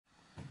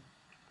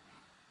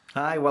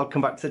Hi,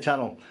 welcome back to the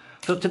channel.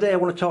 So today I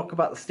want to talk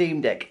about the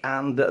Steam Deck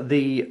and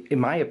in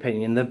my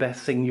opinion, the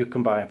best thing you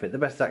can buy for it, the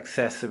best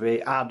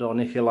accessory, add-on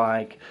if you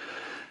like.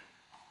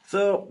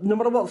 So no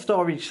matter what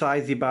storage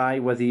size you buy,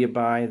 whether you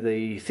buy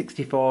the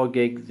 64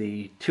 gig,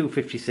 the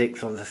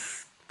 256 or the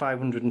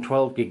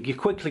 512 gig, you're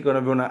quickly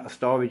going to run out of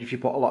storage if you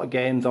put a lot of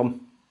games on.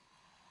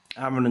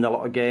 I'm running a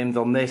lot of games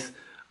on this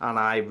and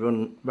I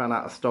ran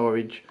out of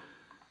storage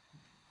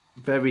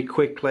very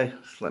quickly.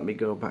 So let me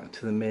go back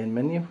to the main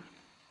menu.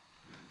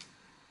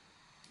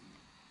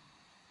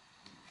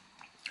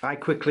 I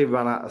quickly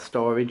ran out of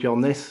storage on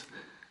this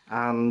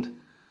and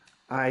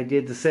I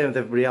did the same as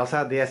everybody else. I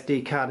had the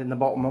SD card in the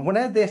bottom, and when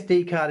I had the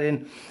SD card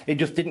in, it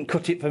just didn't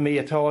cut it for me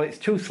at all. It's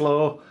too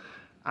slow,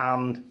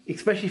 and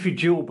especially if you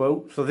dual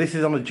boot. So this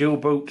is on a dual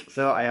boot,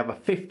 so I have a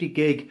 50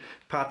 gig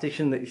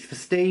partition that is for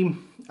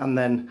Steam, and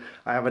then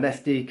I have an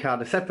SD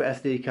card, a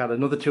separate SD card,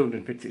 another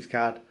 256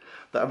 card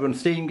that I run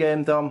Steam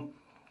games on.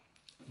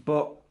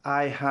 But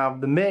I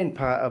have the main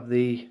part of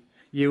the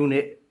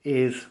unit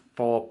is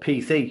for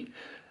PC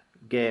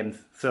games.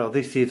 So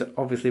this is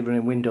obviously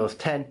running Windows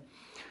 10,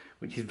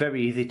 which is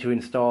very easy to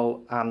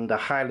install, and I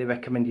highly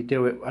recommend you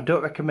do it. I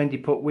don't recommend you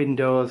put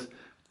Windows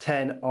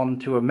 10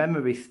 onto a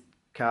memory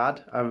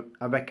card.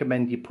 I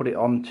recommend you put it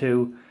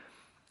onto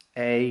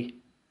the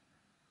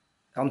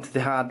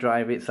hard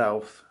drive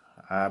itself.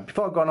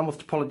 Before I go on, I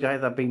must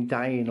apologise. I've been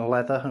dyeing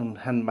leather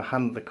and my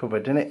hands are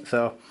covered in it,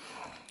 so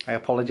I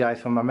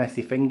apologise for my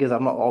messy fingers.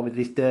 I'm not always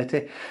this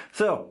dirty.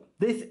 So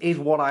this is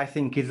what I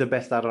think is the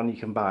best add-on you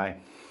can buy.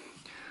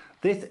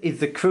 This is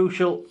the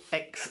Crucial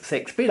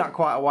X6. Been out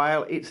quite a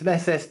while. It's an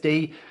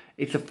SSD.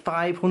 It's a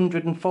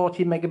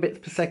 540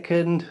 megabits per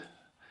second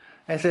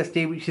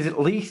SSD, which is at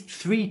least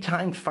 3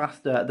 times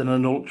faster than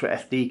an Ultra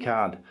SD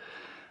card.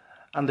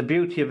 And the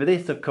beauty of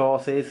this, of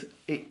course, is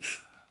it's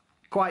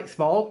quite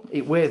small.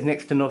 It weighs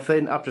next to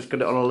nothing. I've just got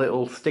it on a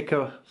little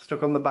sticker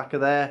stuck on the back of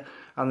there,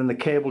 and then the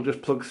cable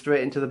just plugs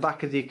straight into the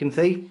back, as you can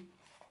see.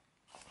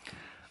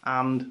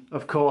 And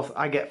of course,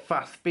 I get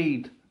fast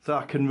speed, so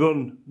I can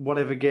run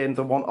whatever games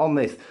I want on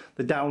this.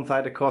 The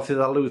downside, of course, is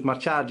I lose my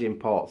charging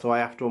port, so I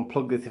have to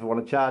unplug this if I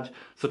want to charge.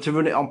 So to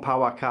run it on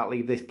power, I can't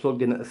leave this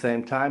plugged in at the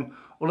same time,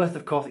 unless,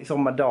 of course, it's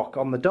on my dock.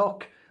 On the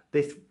dock,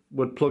 this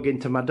would plug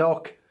into my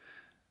dock,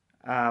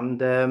 and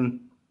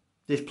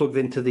this plugs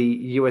into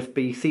the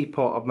USB-C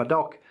port of my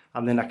dock,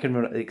 and then I can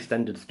run it at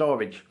extended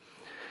storage.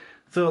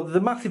 So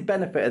the massive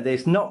benefit of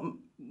this, not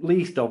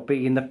least of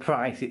being the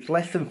price. It's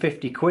less than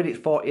 50 quid, it's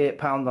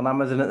 £48 on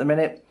Amazon at the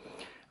minute.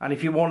 And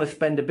if you want to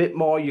spend a bit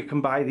more, you can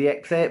buy the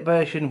X8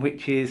 version,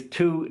 which is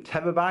 2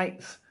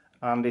 terabytes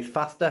and is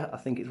faster. I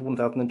think it's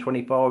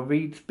 1024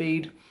 read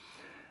speed,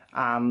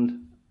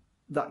 and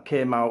that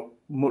came out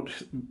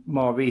much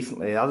more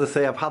recently. As I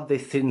say, I've had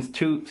this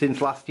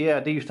since last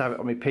year. I used to have it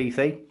on my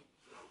PC.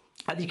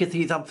 And you can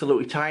see it's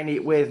absolutely tiny.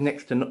 It weighs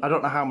next to, I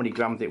don't know how many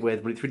grams it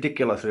weighs, but it's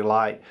ridiculously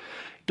light.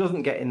 It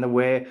doesn't get in the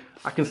way.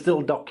 I can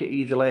still dock it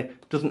easily.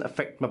 It doesn't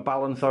affect my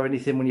balance or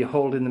anything when you're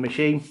holding the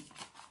machine.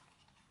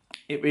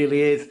 It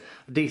really is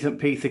a decent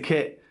piece of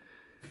kit.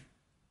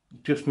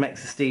 Just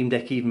makes the Steam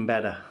Deck even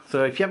better.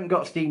 So if you haven't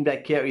got a Steam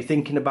Deck yet, or you're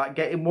thinking about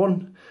getting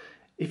one,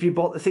 if you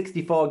bought the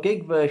 64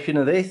 gig version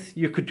of this,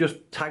 you could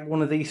just tag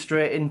one of these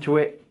straight into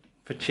it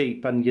for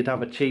cheap, and you'd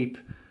have a cheap,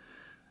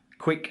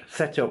 quick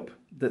setup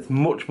that's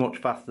much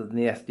faster than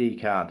the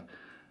SD card.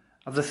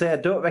 As I say, I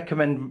don't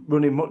recommend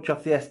running much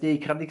off the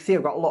SD card. You can see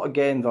I've got a lot of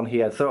games on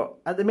here. So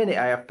at the minute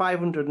I have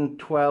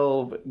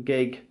 512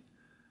 gig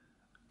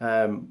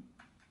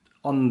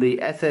on the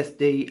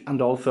SSD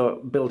and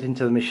also built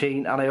into the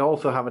machine, and I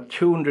also have a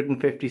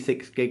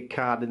 256 gig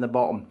card in the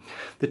bottom.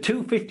 The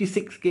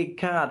 256 gig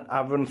card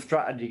I run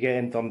strategy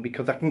games on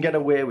because I can get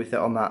away with it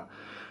on that.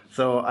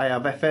 So I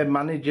have FM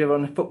Manager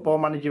on, Football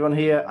Manager on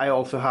here. I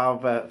also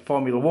have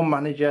Formula 1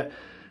 Manager,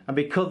 and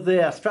because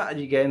they are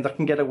strategy games, I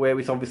can get away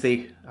with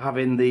obviously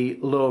having the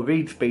low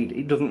read speed.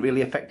 It doesn't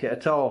really affect it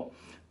at all.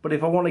 But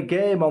if I want a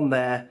game on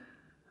there,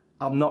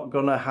 I'm not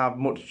going to have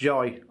much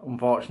joy,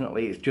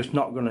 unfortunately. It's just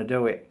not going to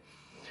do it.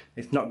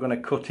 It's not going to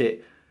cut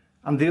it.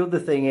 And the other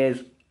thing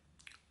is,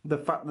 the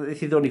fact that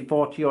this is only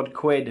 40 odd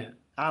quid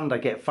and I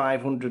get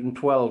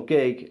 512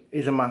 gig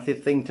is a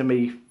massive thing to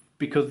me,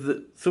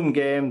 because some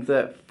games,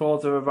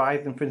 Forza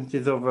Horizon for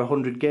instance, is over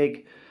 100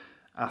 gig.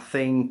 I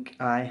think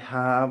I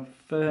have,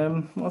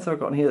 what else have I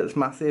got on here that's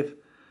massive?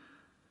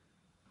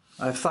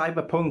 I have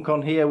Cyberpunk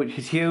on here, which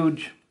is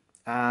huge,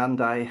 and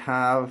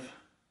I've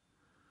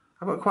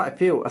got quite a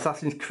few.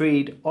 Assassin's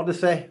Creed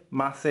Odyssey,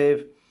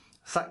 massive.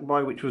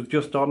 Sackboy, which was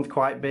just on,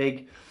 quite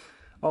big.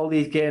 All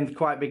these games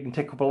quite big and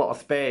take up a lot of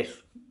space,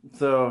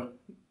 so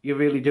you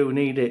really do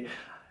need it.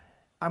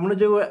 I'm going to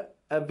do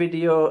a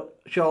video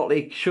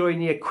shortly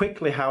showing you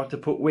quickly how to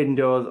put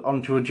Windows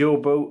onto a dual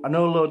boot. I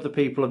know loads of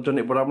people have done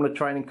it, but I'm going to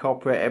try and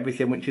incorporate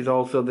everything, which is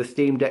also the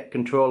Steam Deck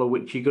controller,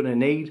 which you're going to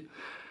need,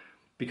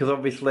 because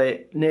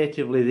obviously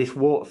natively this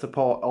won't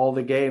support all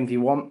the games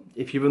you want.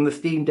 If you run the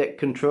Steam Deck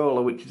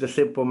controller, which is a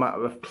simple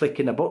matter of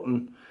clicking a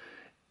button,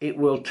 it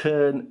will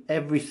turn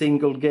every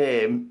single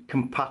game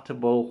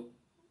compatible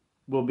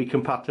will be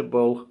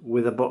compatible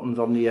with the buttons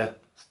on your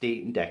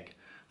Steam Deck.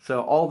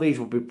 So all these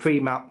will be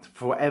pre-mapped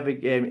for whatever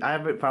game. I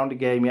haven't found a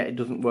game yet it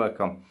doesn't work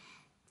on.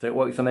 So it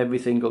works on every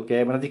single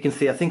game. And as you can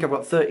see, I think I've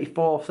got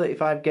 34,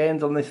 35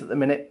 games on this at the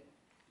minute.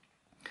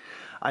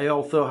 I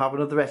also have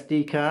another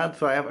SD card.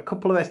 So I have a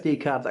couple of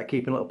SD cards that I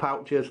keep in little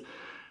pouches.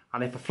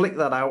 And if I flick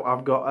that out,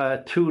 I've got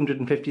a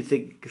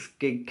 256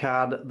 gig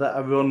card that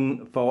I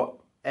run for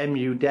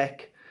MU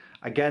Deck.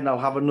 Again, I'll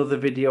have another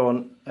video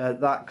on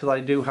that because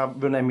I do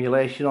run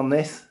emulation on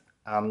this.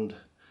 And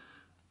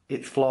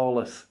it's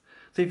flawless.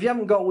 So if you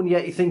haven't got one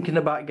yet, you're thinking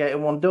about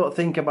getting one, don't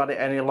think about it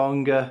any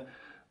longer.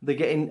 They're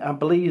getting, I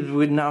believe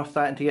we're now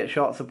starting to get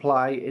short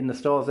supply in the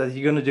stores as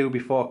you're going to do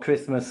before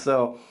Christmas.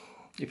 So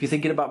if you're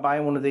thinking about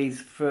buying one of these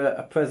for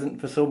a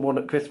present for someone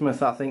at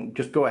Christmas, I think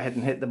just go ahead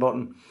and hit the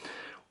button.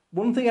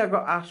 One thing I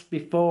got asked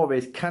before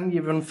is, can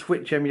you run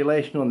Switch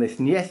emulation on this?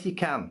 And yes, you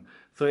can.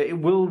 So it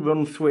will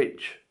run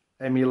Switch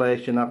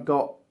emulation. I've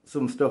got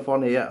some stuff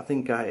on here, I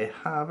think I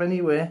have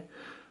anyway.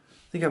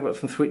 I think I've got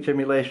some Switch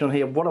emulation on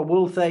here. What I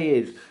will say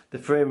is the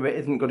frame rate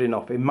isn't good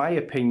enough. In my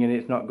opinion,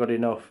 it's not good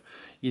enough.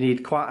 You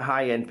need quite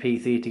high-end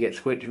PC to get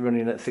Switch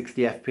running at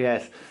 60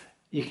 FPS.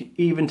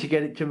 Even to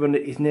get it to run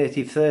at its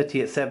native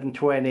 30 at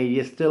 720,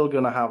 you're still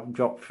going to have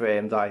dropped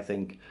frames, I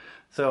think.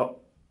 So,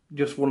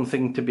 just one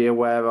thing to be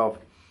aware of.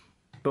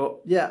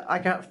 But yeah, I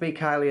can't speak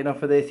highly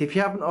enough of this. If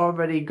you haven't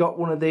already got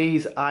one of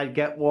these, I'd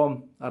get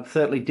one. I'd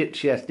certainly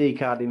ditch the SD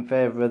card in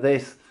favour of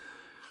this.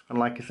 And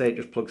like I say, it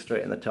just plugs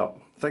straight in the top.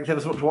 Thanks ever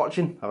so much for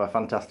watching. Have a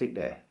fantastic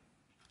day.